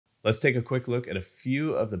Let's take a quick look at a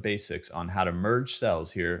few of the basics on how to merge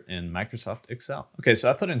cells here in Microsoft Excel. Okay, so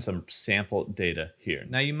I put in some sample data here.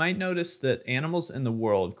 Now you might notice that animals in the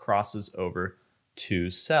world crosses over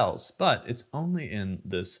two cells, but it's only in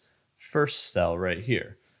this first cell right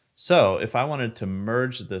here. So if I wanted to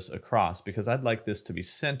merge this across, because I'd like this to be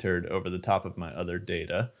centered over the top of my other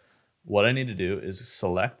data, what I need to do is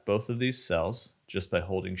select both of these cells just by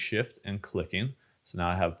holding Shift and clicking. So now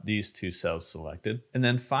I have these two cells selected, and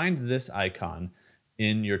then find this icon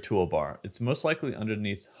in your toolbar. It's most likely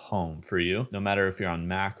underneath Home for you, no matter if you're on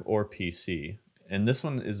Mac or PC. And this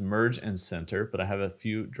one is Merge and Center, but I have a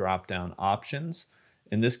few drop-down options.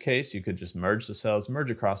 In this case, you could just merge the cells,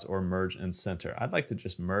 merge across, or merge and center. I'd like to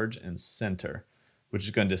just merge and center, which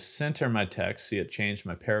is going to center my text. See, it changed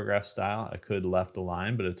my paragraph style. I could left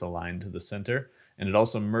align, but it's aligned to the center. And it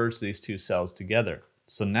also merged these two cells together.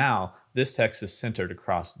 So now this text is centered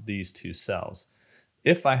across these two cells.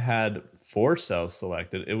 If I had 4 cells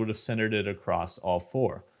selected, it would have centered it across all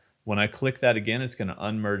 4. When I click that again, it's going to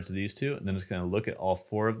unmerge these two, and then it's going to look at all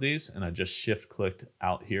 4 of these, and I just shift clicked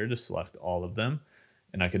out here to select all of them,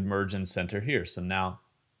 and I could merge and center here. So now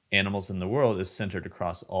Animals in the World is centered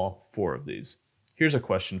across all 4 of these. Here's a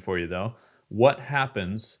question for you though. What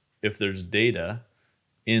happens if there's data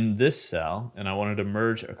in this cell and I wanted to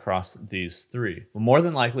merge across these 3? Well, more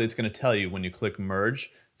than likely it's going to tell you when you click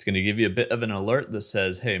merge, it's going to give you a bit of an alert that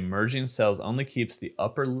says, hey, merging cells only keeps the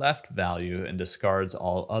upper left value and discards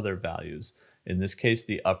all other values. In this case,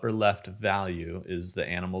 the upper left value is the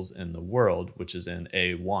Animals in the World, which is in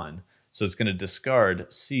A1. So it's going to discard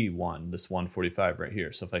C1, this 145 right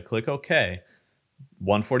here. So if I click OK,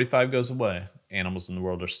 145 goes away, Animals in the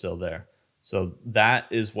World are still there. So that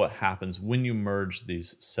is what happens when you merge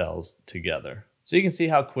these cells together. So you can see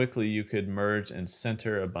how quickly you could merge and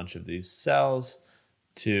center a bunch of these cells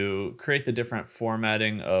to create the different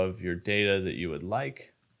formatting of your data that you would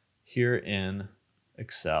like here in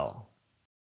Excel.